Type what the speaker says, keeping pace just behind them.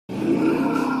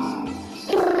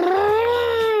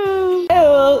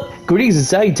Greetings and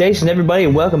salutations, everybody,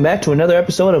 and welcome back to another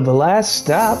episode of The Last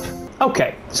Stop.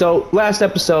 Okay, so last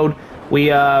episode we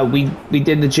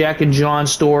did the Jack and John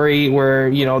story where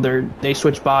they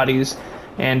switch bodies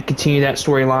and continue that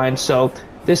storyline. So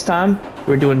this time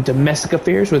we're doing domestic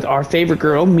affairs with our favorite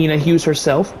girl, Mina Hughes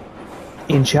herself,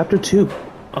 in Chapter 2,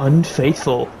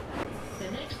 Unfaithful.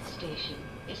 The next station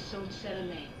is Salsella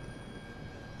Lane.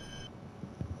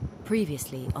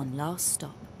 Previously on Last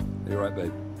Stop. You right,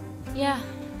 babe? Yeah,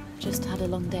 just had a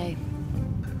long day.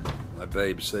 My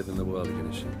babe's saving the world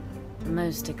again, is she? The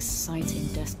most exciting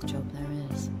desk job there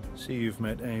is. See, you've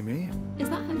met Amy. Is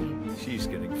that her name? She's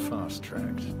getting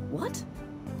fast-tracked. What?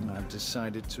 I've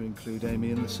decided to include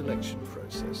Amy in the selection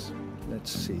process.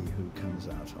 Let's see who comes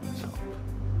out on top.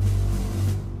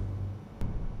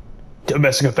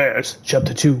 Domestic Affairs,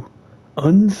 Chapter 2,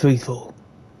 Unfaithful.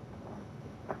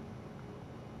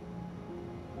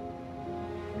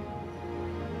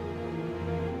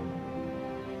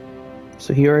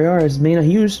 So here we are as Mina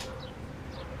Hughes.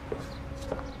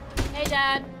 Hey,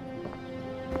 Dad.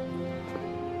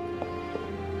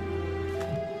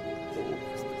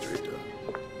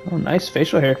 Oh, nice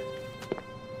facial hair.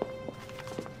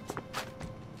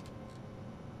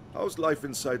 How's life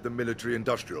inside the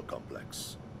military-industrial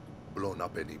complex? Blown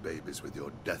up any babies with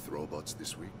your death robots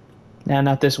this week? Nah,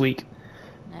 not this week.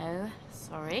 No,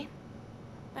 sorry.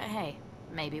 But hey,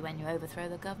 maybe when you overthrow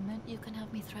the government, you can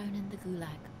have me thrown in the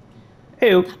gulag.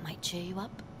 Ew. That might cheer you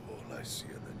up. All I see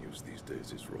in the news these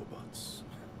days is robots.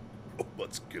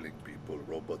 Robots killing people,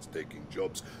 robots taking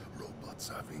jobs, robots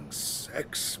having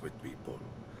sex with people.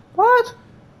 What?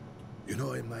 You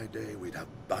know, in my day, we'd have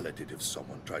balloted if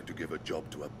someone tried to give a job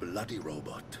to a bloody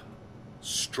robot.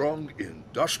 Strong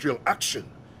industrial action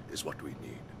is what we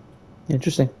need.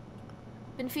 Interesting.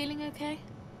 Been feeling okay?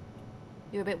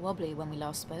 You were a bit wobbly when we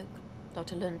last spoke.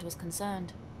 Dr. Lund was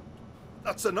concerned.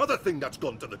 That's another thing that's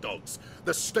gone to the dogs.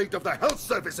 The state of the health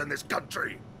service in this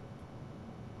country.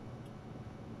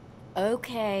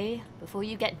 Okay, before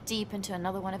you get deep into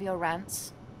another one of your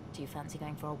rants, do you fancy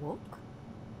going for a walk?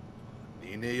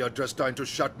 Nini, you're just trying to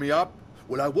shut me up?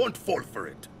 Well, I won't fall for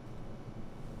it.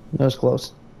 That was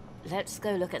close. Let's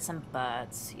go look at some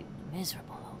birds, you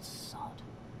miserable old sod.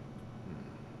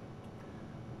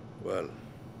 Well,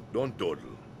 don't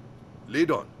dawdle.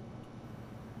 Lead on.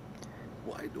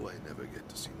 Why do I never get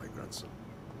to see my grandson?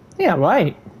 Yeah,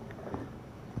 right.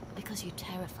 Because you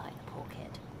terrify the poor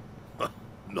kid.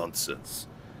 Nonsense.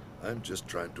 I'm just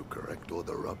trying to correct all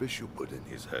the rubbish you put in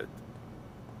his head.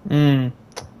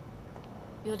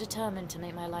 You're determined to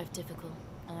make my life difficult,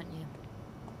 aren't you?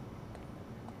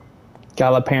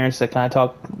 Gotta love parents that kind of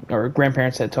talk, or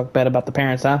grandparents that talk bad about the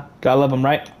parents, huh? Gotta love them,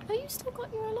 right? Oh, you still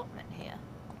got your allotment here?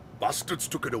 Bastards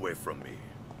took it away from me.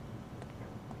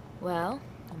 Well,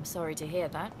 I'm sorry to hear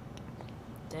that.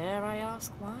 Dare I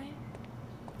ask why?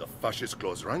 The fascists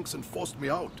closed ranks and forced me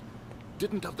out.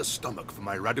 Didn't have the stomach for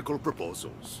my radical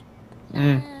proposals.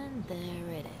 And there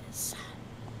it is.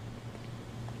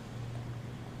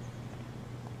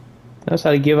 Knows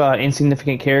how to give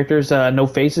insignificant characters no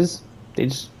faces. They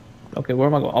just... Okay, where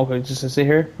am I going? Okay, just to sit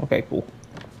here? Okay, cool.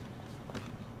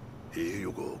 Here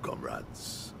you go,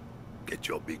 comrades. Get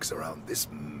your beaks around this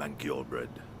manky old bread.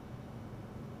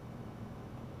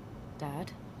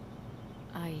 Dad,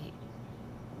 I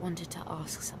wanted to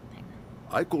ask something.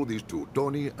 I call these two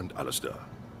Tony and Alistair.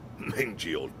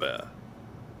 Mangy old bear.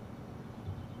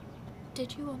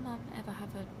 Did you or Mum ever have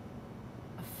an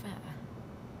affair?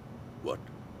 What?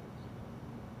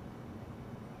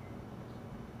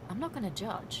 I'm not going to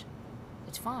judge.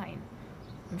 It's fine.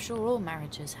 I'm sure all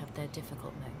marriages have their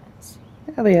difficult moments.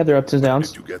 Yeah, they have their ups and Where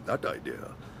downs. did you get that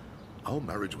idea? Our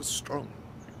marriage was strong.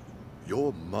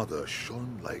 Your mother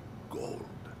shone like gold.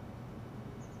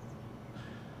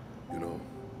 You know,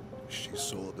 she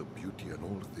saw the beauty in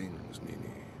all things,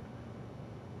 Nini.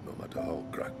 No matter how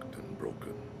cracked and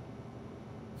broken.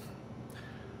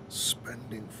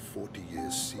 Spending 40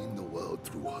 years seeing the world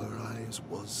through her eyes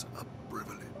was a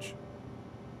privilege.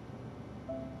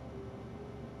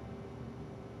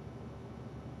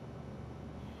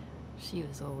 She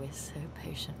was always so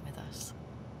patient with us.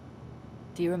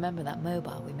 Do you remember that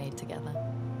mobile we made together?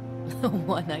 The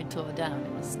one I tore down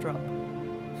in a strop.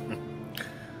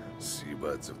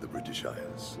 Seabirds of the British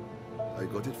Isles. I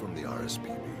got it from the RSPB.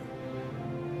 Oh,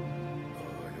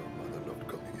 your mother loved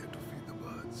coming here to feed the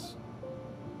birds.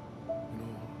 You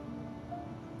know,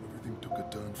 everything took a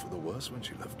turn for the worse when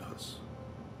she left us.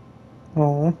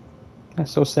 Oh,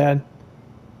 that's so sad.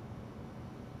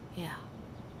 Yeah.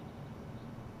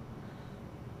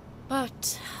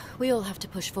 But we all have to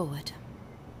push forward.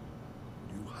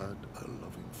 You had a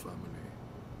loving family.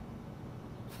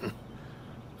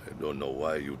 I don't know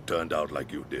why you turned out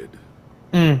like you did.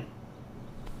 Well,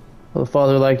 a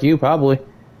father like you, probably.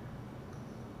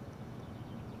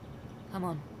 Come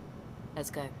on.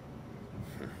 Let's go.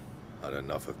 Had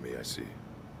enough of me, I see.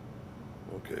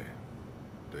 Okay.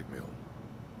 Take me home.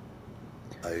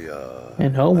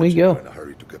 And home we imagine go. you're in a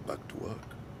hurry to get back to work.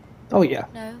 Oh, yeah.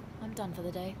 No, I'm done for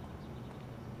the day.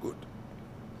 Good.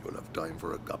 You'll have time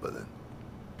for a cuppa then.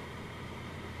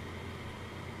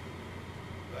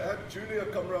 I had Julia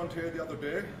come round here the other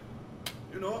day.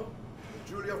 You know,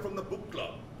 Julia from the book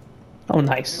club. Oh,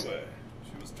 nice. Anyway,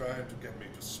 she was trying to get me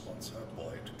to sponsor a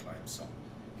boy to climb some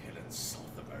hill in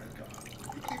South America.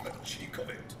 You believe the cheek of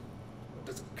it? What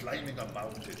does climbing a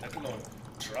mountain, let alone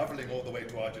traveling all the way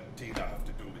to Argentina, have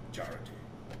to do with charity?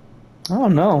 Oh,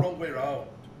 The no. wrong way round.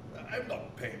 I'm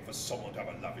not paying for someone to have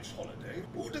a lavish holiday.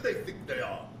 Who do they think they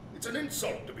are? It's an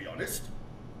insult, to be honest.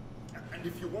 And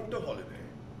if you want a holiday,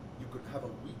 you could have a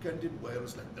weekend in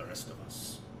Wales like the rest of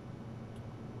us.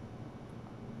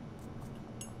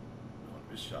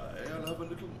 Don't be shy. I'll have a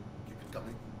little... Keep it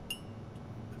coming.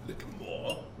 A little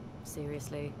more.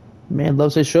 Seriously. Man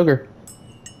loves his sugar.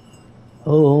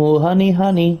 Oh, honey,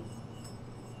 honey.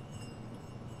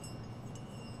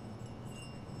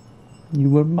 You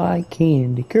were my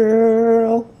candy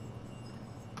girl.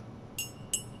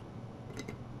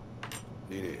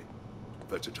 Nene,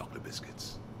 fetch the chocolate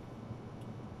biscuits.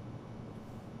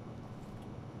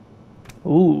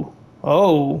 Ooh.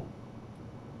 Oh.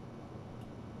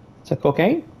 Is that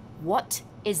cocaine? What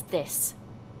is this?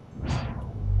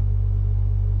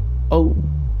 Oh.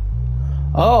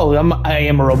 Oh, I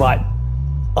am a robot.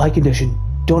 Eye condition.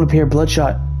 Don't appear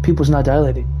bloodshot. Pupils not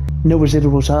dilated. No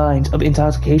residual signs of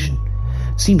intoxication.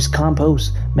 Seems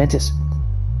compos mentis.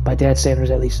 By dad's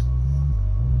standards, at least.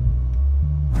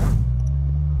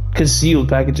 Concealed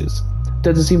packages.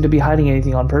 Doesn't seem to be hiding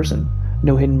anything on person.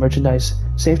 No hidden merchandise.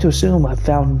 Safe to assume I've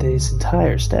found his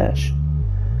entire stash.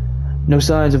 No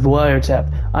signs of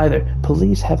wiretap either.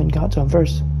 Police haven't got to him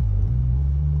first.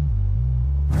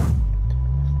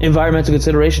 Environmental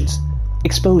considerations.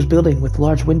 Exposed building with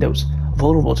large windows.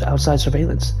 Vulnerable to outside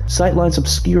surveillance. Sightlines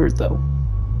obscured, though.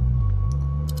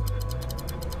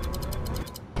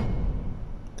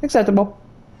 Acceptable.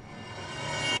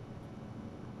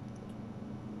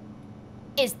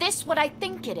 Is this what I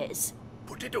think it is?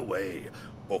 Put it away.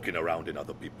 Poking around in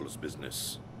other people's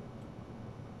business.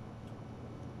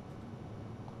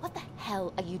 What the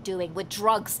hell are you doing with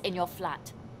drugs in your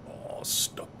flat? Oh,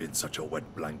 stop being such a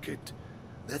wet blanket.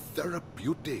 They're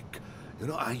therapeutic. You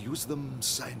know, I use them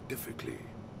scientifically.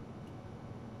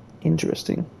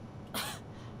 Interesting.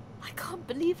 I can't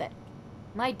believe it.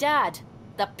 My dad,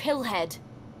 the pillhead.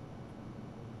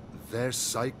 They're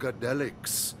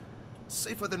psychedelics.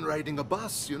 Safer than riding a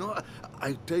bus, you know.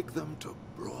 I take them to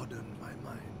broaden my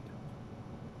mind.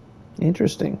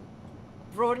 Interesting.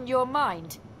 Broaden your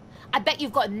mind. I bet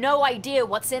you've got no idea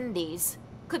what's in these.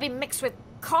 Could be mixed with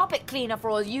carpet cleaner for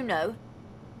all you know.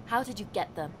 How did you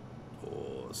get them?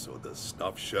 Oh, so the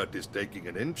stuffed shirt is taking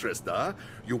an interest, huh?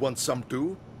 You want some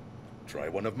too? Try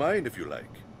one of mine if you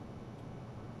like.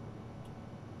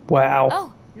 Wow.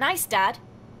 Oh, nice, Dad.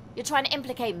 You're trying to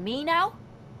implicate me now?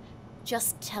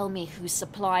 Just tell me who's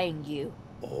supplying you.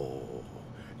 Oh,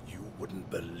 you wouldn't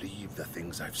believe the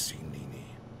things I've seen, Nini.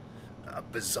 A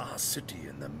bizarre city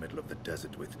in the middle of the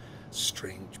desert with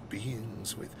strange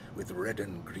beings with red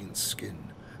and green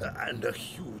skin. And a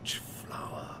huge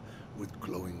flower with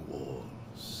glowing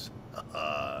walls.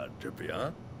 Trippy,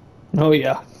 huh? Oh,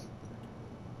 yeah.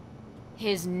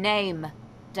 His name,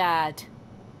 Dad.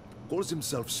 Calls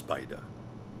himself Spider.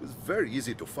 It was very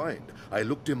easy to find. I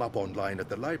looked him up online at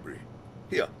the library.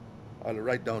 Here, I'll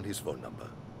write down his phone number.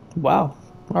 Wow.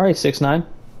 All right, 6ix9ine.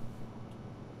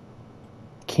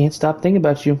 Can't stop thinking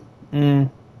about you.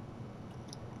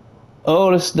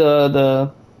 Oh, this is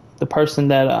the person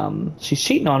that she's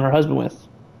cheating on her husband with.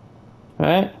 All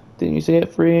right. Didn't you say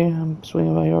it free? I'm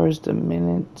swinging by yours the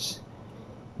minute.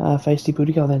 Feisty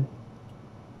booty call then.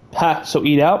 Ha. So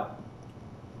eat out.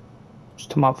 She's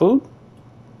talking about food.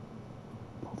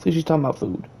 Hopefully she's talking about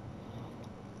food.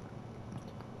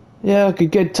 Yeah, I could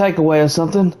get takeaway or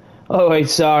something. Oh, wait,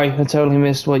 sorry. I totally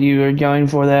missed what you were going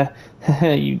for there.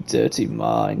 You dirty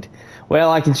mind.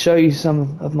 Well, I can show you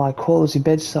some of my quality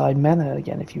bedside manner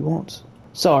again if you want.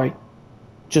 Sorry.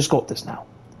 Just got this now.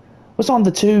 What's on the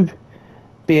tube?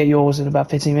 Be at yours in about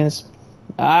 15 minutes.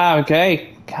 Ah,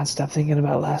 okay. Can't stop thinking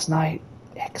about last night.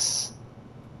 X.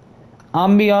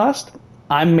 I'm be honest.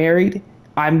 I'm married.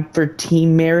 I'm for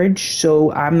team marriage,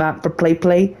 so I'm not for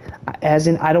play. As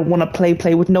in, I don't want to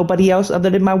play with nobody else other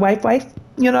than my wife.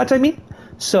 You know what I mean?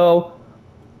 So,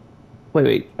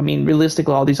 Wait. I mean,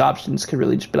 realistically, all these options could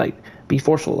really just be like, be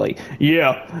forceful. Like,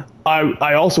 yeah,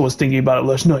 I also was thinking about it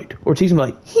last night. Or tease him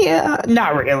like, yeah,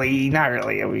 not really.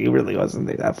 I mean, it really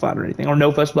wasn't that fun or anything. Or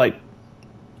no fuss, like,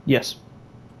 yes.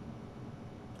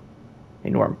 Hey,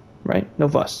 Norm, right? No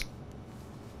fuss.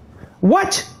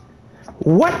 What?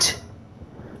 What?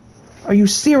 Are you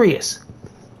serious?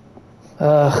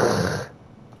 I'll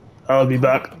be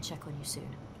back. I can check on you soon.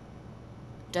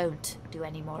 Don't do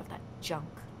any more of that junk.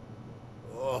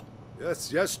 Oh,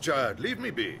 yes, Chad. Leave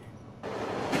me be.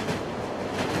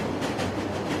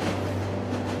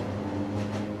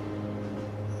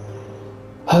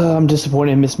 I'm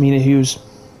disappointed in Miss Mina Hughes.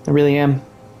 I really am.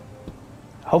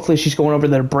 Hopefully she's going over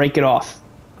there to break it off.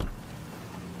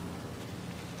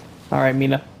 Alright,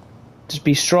 Mina. Just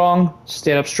be strong,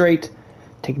 stand up straight,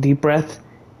 take a deep breath,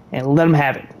 and let them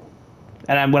have it.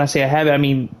 And when I say I have it, I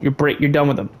mean you're done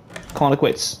with them. Calling it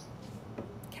quits.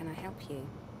 Can I help you?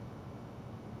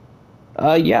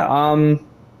 Yeah,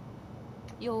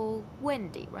 You're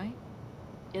Wendy, right?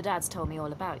 Your dad's told me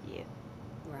all about you.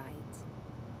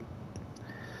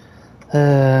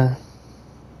 Right.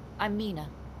 I'm Mina,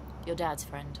 your dad's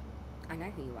friend. I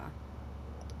know who you are.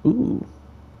 ooh.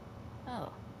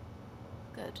 Oh,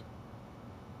 good.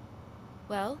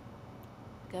 Well,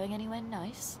 going anywhere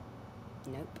nice?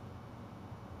 Nope.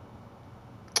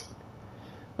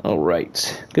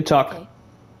 Alright. Good talk. Okay.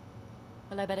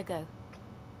 Well, I better go.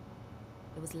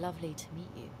 It was lovely to meet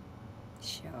you.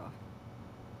 Sure.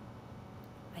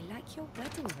 I like your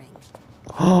wedding ring.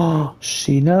 Oh,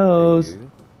 she knows. Hey,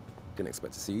 you. Didn't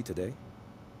expect to see you today.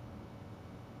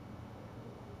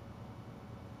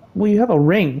 Well, you have a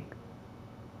ring.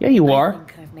 Yeah, you I are.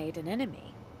 think I've made an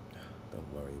enemy.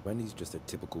 Don't worry, Wendy's just a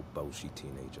typical bullshit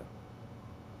teenager.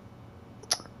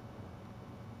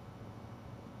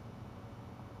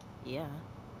 Yeah,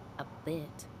 a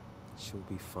bit. She'll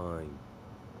be fine.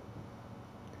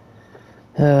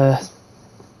 I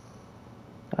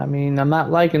mean, I'm not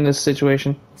liking this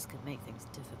situation. This could make things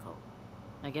difficult.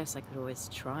 I guess I could always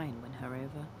try and win her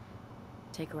over.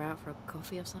 Take her out for a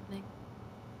coffee or something.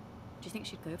 Do you think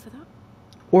she'd go for that?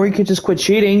 Or you could just quit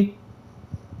cheating.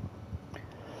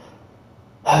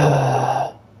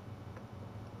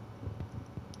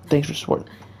 Thanks for supporting.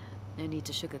 No need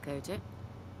to sugarcoat it.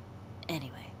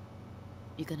 Anyway,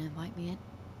 you gonna invite me in?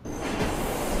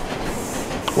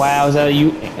 Wow, is that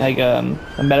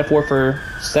a metaphor for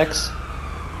sex?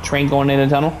 Train going in a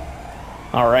tunnel?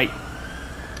 Alright.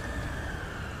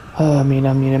 Oh,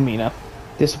 Mina.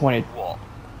 Disappointed. What?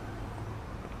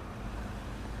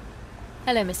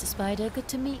 Hello, Mr. Spider. Good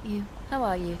to meet you. How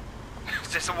are you?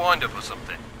 Is this a wind-up or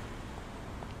something?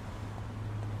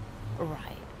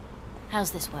 Right.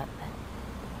 How's this work then?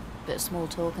 Bit of small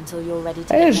talk until you're ready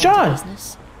to Hey, get it's down to John.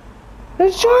 business.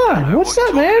 It's I don't John! know What's what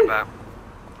up, you're talking man? about.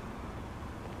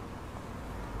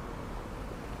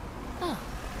 Oh,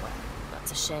 well,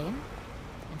 that's a shame.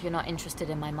 If you're not interested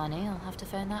in my money, I'll have to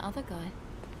phone that other guy.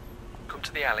 Come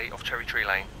to the alley off Cherry Tree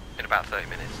Lane in about 30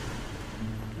 minutes.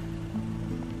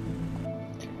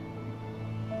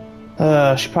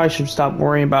 She probably should stop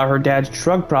worrying about her dad's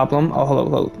drug problem. Oh,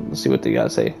 hello. Let's see what they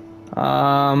gotta say.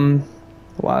 While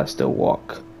I still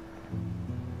walk.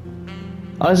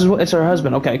 Oh, it's her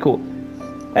husband. Okay, cool.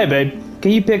 Hey, babe.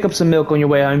 Can you pick up some milk on your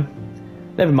way home?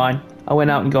 Never mind. I went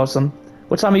out and got some.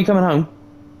 What time are you coming home?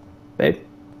 Babe?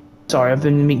 Sorry, I've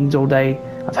been in meetings all day.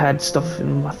 I've had stuff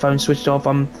and my phone switched off.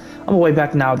 I'm away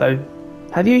back now, though.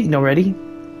 Have you eaten already?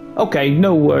 Okay,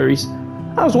 no worries.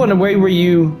 I was wondering where were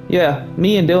you? Yeah,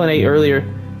 me and Dylan ate earlier.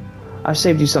 I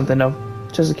saved you something, though.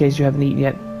 Just in case you haven't eaten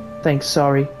yet. Thanks,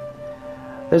 sorry.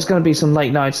 There's gonna be some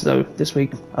late nights, though, this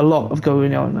week. A lot of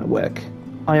going on at work.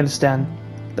 I understand.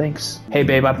 Thanks. Hey,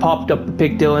 babe, I popped up to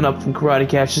pick Dylan up from Karate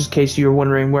Catch just in case you were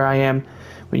wondering where I am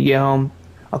when you get home.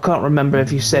 I can't remember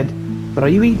if you said, but are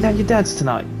you eating at your dad's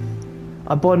tonight?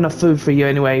 I bought enough food for you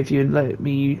anyway if you let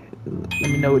me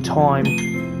know what time.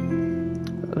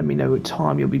 Let me know what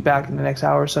time you'll be back in the next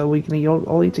hour or so. We can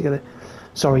all eat together.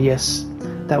 Sorry, yes.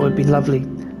 That would be lovely.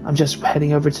 I'm just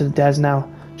heading over to the dad's now.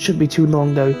 Shouldn't be too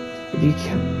long, though. If you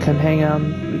can hang out,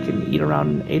 we can eat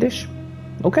around 8-ish.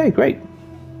 Okay, great.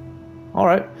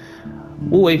 Alright.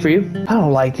 We'll wait for you.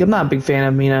 I'm not a big fan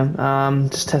of Mina.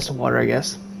 Just testing water, I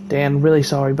guess. Dan, really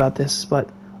sorry about this, but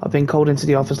I've been called into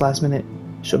the office last minute.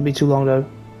 Shouldn't be too long, though.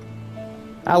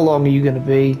 How long are you gonna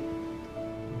be?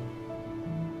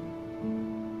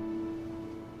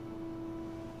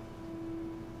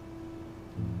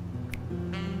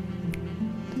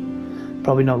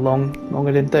 Probably not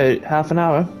longer than half an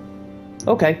hour.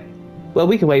 Okay, well,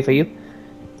 we can wait for you.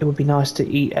 It would be nice to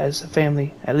eat as a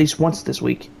family at least once this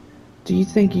week. Do you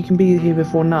think you can be here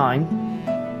before 9?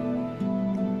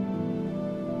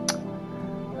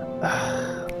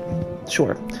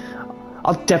 Sure.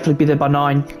 I'll definitely be there by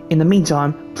 9. In the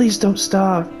meantime, please don't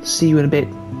starve. See you in a bit.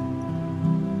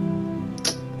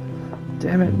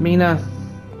 Damn it, Mina.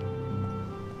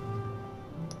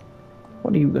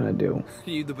 What are you gonna do?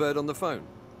 You the bird on the phone?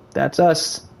 That's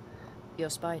us. Your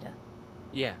spider.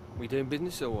 Yeah. We doing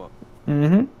business or what?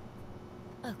 Mm-hmm.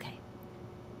 Okay.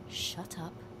 Shut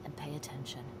up and pay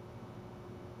attention.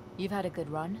 You've had a good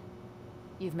run.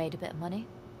 You've made a bit of money.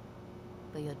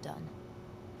 But you're done.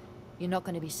 You're not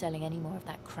going to be selling any more of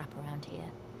that crap around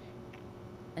here.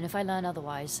 And if I learn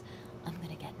otherwise, I'm going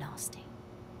to get nasty.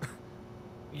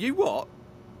 You what?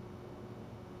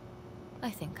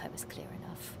 I think I was clear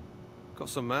enough. Got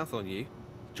some mouth on you.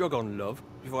 Jog on, love,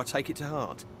 before I take it to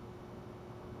heart.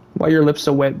 Why are your lips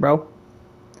so wet, bro?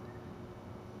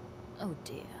 Oh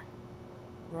dear.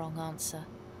 Wrong answer.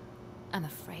 I'm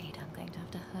afraid I'm going to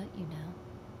have to hurt you now.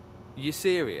 You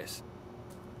serious?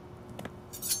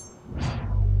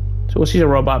 So she's a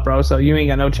robot, bro, so you ain't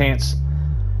got no chance.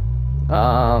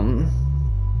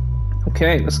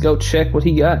 Okay, let's go check what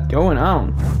he got going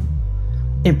on.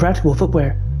 Impractical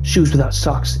footwear. Shoes without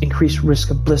socks. Increased risk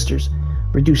of blisters.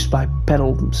 Reduced by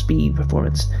pedal speed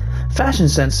performance. Fashion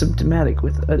sense symptomatic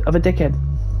of a dickhead.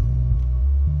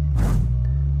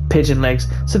 Pigeon legs.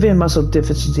 Severe muscle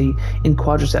deficiency in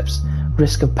quadriceps.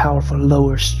 Risk of powerful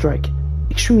lower strike.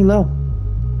 Extremely low.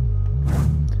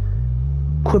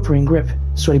 Quivering grip.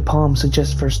 Sweaty palms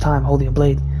suggest first time holding a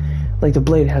blade. Like the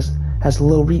blade has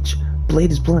low reach.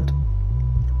 Blade is blunt.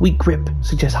 Weak grip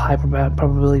suggests high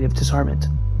probability of disarmament.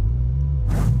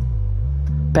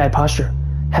 Bad posture.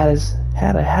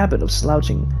 Had a habit of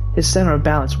slouching. His center of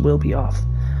balance will be off.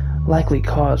 Likely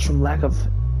caused from lack of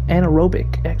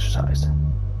anaerobic exercise.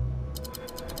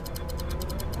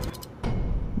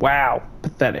 Wow.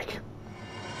 Pathetic.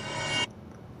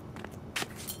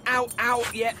 Ow, ow,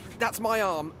 yeah, that's my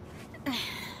arm.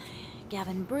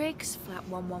 Gavin Briggs, flat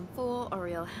 114,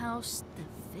 Oriole House, the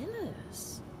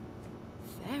Villas.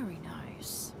 Very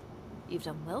nice. You've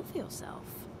done well for yourself.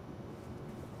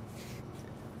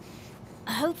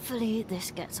 Hopefully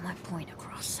this gets my point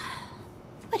across.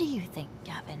 What do you think,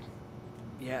 Gavin?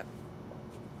 Yeah.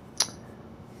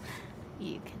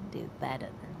 You can do better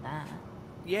than that.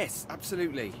 Yes,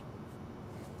 absolutely.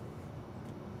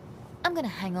 I'm gonna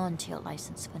hang on to your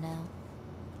license for now.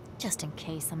 Just in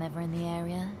case I'm ever in the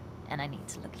area and I need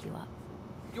to look you up.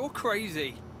 You're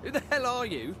crazy. Who the hell are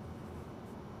you?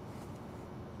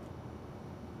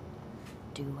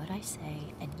 Do what I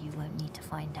say and you won't need to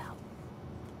find out.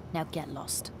 Now get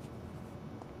lost.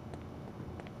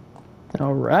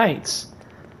 Alright.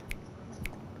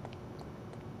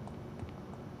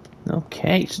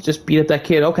 Okay, so just beat up that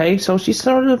kid. Okay, so she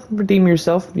started to redeem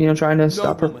herself, you know, trying to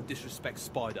stop her. No woman disrespects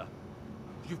Spider.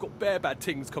 You've got bare bad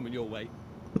things coming your way.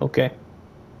 Okay.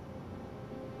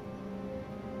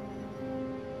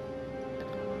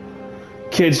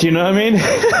 Kids, you know what I mean?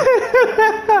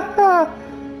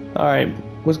 Alright,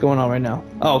 what's going on right now?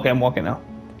 Oh, okay, I'm walking now.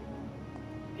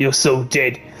 You're so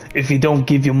dead. If you don't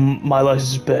give you my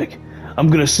license back, I'm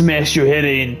gonna smash your head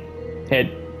in.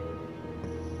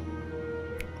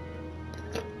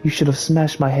 You should have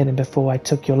smashed my head in before I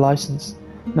took your license,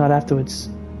 not afterwards.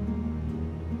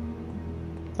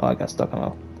 Oh, I got stuck on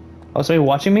a... Oh, somebody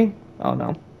watching me? Oh,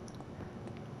 no.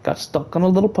 Got stuck on a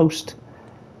little post.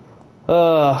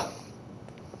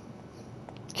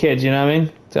 Kids, you know what I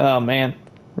mean? Oh, man.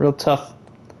 Real tough.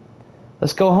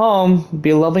 Let's go home. Be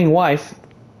a loving wife.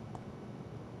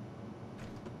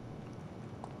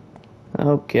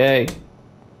 Okay.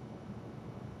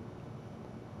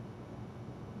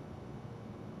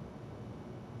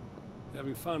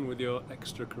 Having fun with your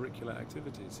extracurricular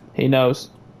activities. He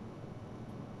knows.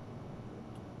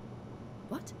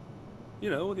 What? You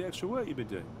know, all the extra work you've been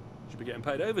doing. You should be getting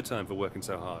paid overtime for working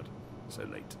so hard. So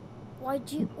late. Why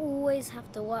do you always have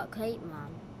to work late, Mum?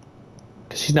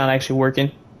 Because she's not actually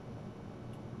working.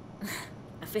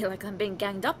 I feel like I'm being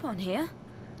ganged up on here.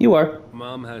 You are.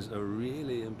 Mum has a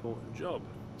really important job.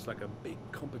 It's like a big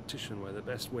competition where the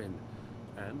best win.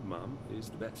 And Mum is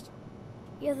the best.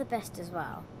 You're the best as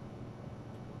well.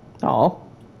 Oh.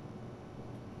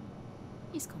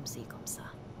 He's comme ci, comme ça.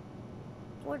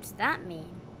 What does that mean?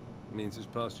 It means it's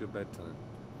past your bedtime.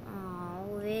 Oh,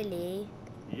 really?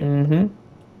 Yep. Mm-hmm.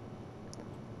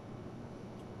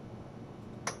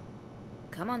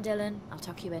 Come on, Dylan. I'll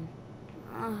tuck you in.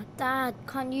 Oh, Dad,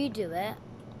 can't you do it?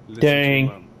 Listen Dang.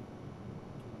 to Mum.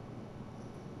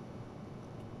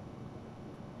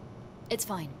 It's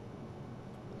fine.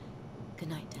 Good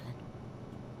night, Dylan.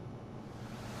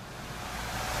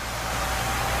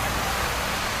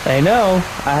 They know.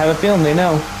 I have a feeling they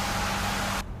know.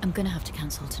 I'm gonna have to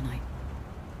cancel tonight.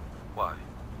 Why?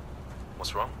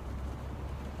 What's wrong?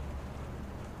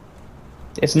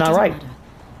 It's not Doesn't right. matter.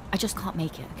 I just can't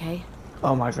make it, okay?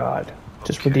 Oh my god.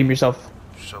 Just Okay. redeem yourself.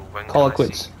 So when Call can it I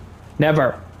quits. see you?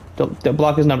 Never. Don't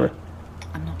block his number.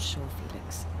 I'm not sure,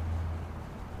 Felix.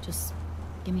 Just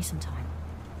give me some time.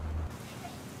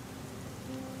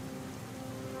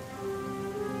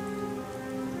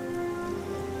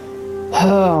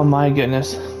 Oh my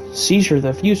goodness. Seizure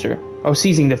the future. Oh,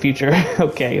 seizing the future.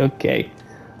 Okay, okay.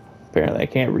 Apparently I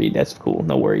can't read. That's cool.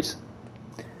 No worries.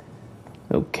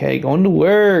 Okay, going to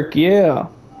work. Yeah.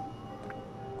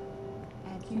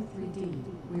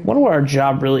 Wonder what our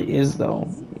job really is,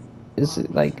 though. Is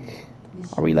it like,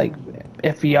 are we like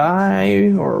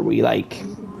FBI, or are we like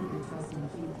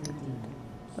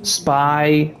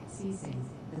spy?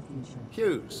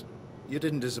 Hughes, you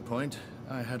didn't disappoint.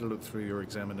 I had a look through your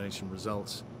examination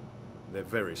results. They're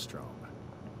very strong.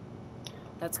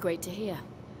 That's great to hear.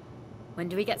 When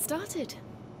do we get started?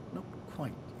 Not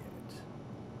quite yet.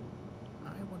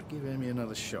 I want to give Amy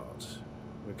another shot.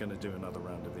 We're going to do another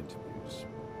round of interviews.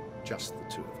 Just the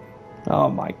two of you. Oh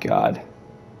my god.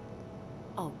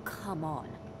 Oh, come on.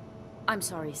 I'm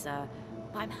sorry, sir,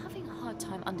 but I'm having a hard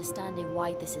time understanding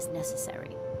why this is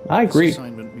necessary. I agree. This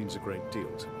assignment means a great deal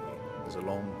to me. There's a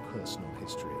long personal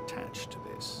history attached to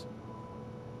this.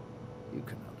 You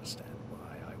can understand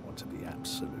why I want to be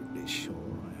absolutely sure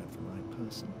I have the right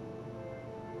person.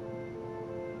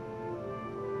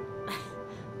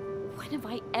 When have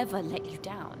I ever let you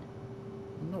down?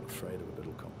 I'm not afraid of a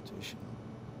little competition.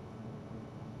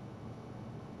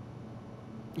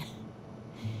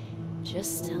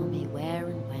 Just tell me where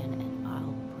and when, and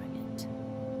I'll bring it.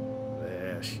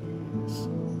 There she is.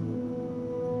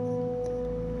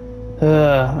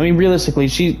 I mean, realistically,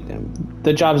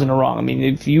 the job's in the wrong. I mean,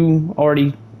 if you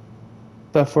already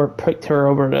before picked her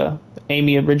over to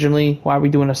Amy originally, why are we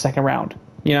doing a second round?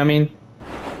 You know what I mean?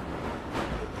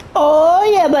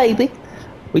 Oh yeah, baby.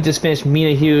 We just finished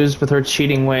Mina Hughes with her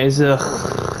cheating ways.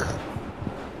 Ugh.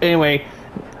 Anyway,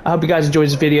 I hope you guys enjoyed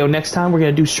this video. Next time, we're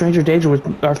gonna do Stranger Danger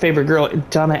with our favorite girl,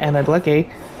 Donna Anablecke.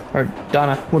 Or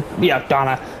Donna. Well, yeah,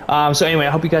 Donna. So anyway, I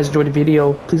hope you guys enjoyed the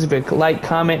video. Please leave a like,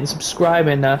 comment, and subscribe,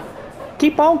 and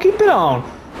keep on keeping on.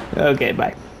 Okay,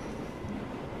 bye.